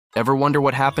Ever wonder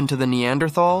what happened to the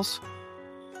Neanderthals?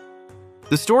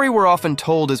 The story we're often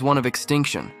told is one of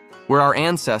extinction, where our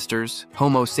ancestors,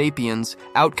 Homo Sapiens,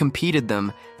 outcompeted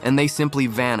them and they simply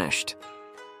vanished.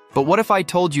 But what if I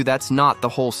told you that's not the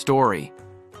whole story?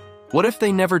 What if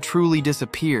they never truly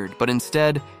disappeared, but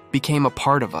instead became a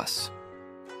part of us?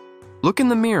 Look in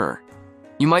the mirror.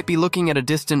 You might be looking at a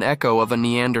distant echo of a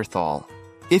Neanderthal.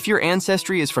 If your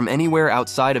ancestry is from anywhere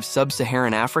outside of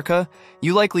sub-Saharan Africa,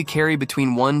 you likely carry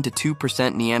between 1 to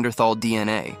 2% Neanderthal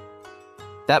DNA.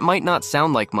 That might not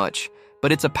sound like much, but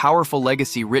it's a powerful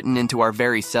legacy written into our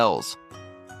very cells.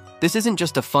 This isn't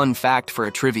just a fun fact for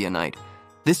a trivia night.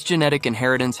 This genetic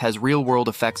inheritance has real-world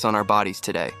effects on our bodies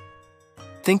today.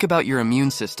 Think about your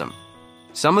immune system.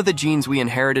 Some of the genes we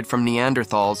inherited from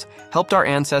Neanderthals helped our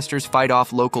ancestors fight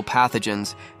off local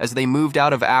pathogens as they moved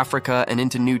out of Africa and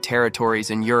into new territories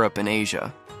in Europe and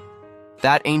Asia.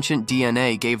 That ancient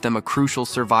DNA gave them a crucial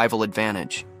survival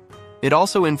advantage. It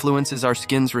also influences our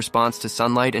skin's response to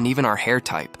sunlight and even our hair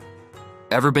type.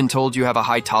 Ever been told you have a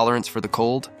high tolerance for the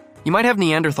cold? You might have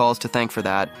Neanderthals to thank for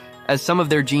that, as some of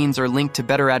their genes are linked to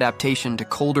better adaptation to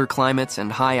colder climates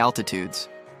and high altitudes.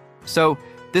 So,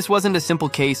 this wasn't a simple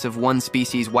case of one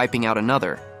species wiping out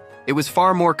another. It was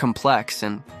far more complex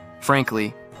and,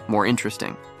 frankly, more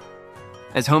interesting.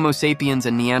 As Homo sapiens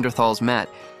and Neanderthals met,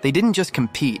 they didn't just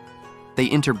compete, they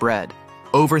interbred.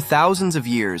 Over thousands of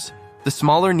years, the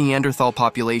smaller Neanderthal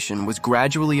population was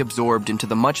gradually absorbed into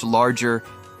the much larger,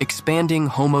 expanding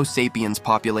Homo sapiens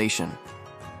population.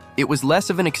 It was less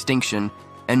of an extinction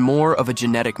and more of a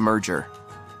genetic merger.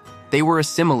 They were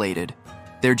assimilated,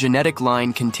 their genetic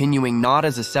line continuing not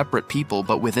as a separate people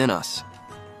but within us.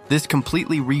 This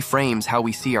completely reframes how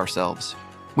we see ourselves.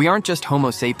 We aren't just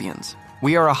Homo sapiens.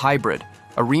 We are a hybrid,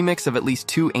 a remix of at least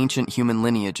two ancient human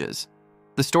lineages.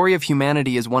 The story of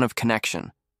humanity is one of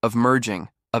connection, of merging,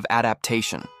 of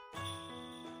adaptation.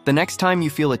 The next time you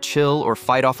feel a chill or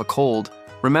fight off a cold,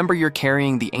 remember you're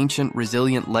carrying the ancient,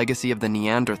 resilient legacy of the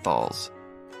Neanderthals.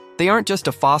 They aren't just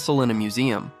a fossil in a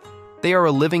museum. They are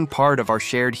a living part of our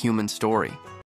shared human story.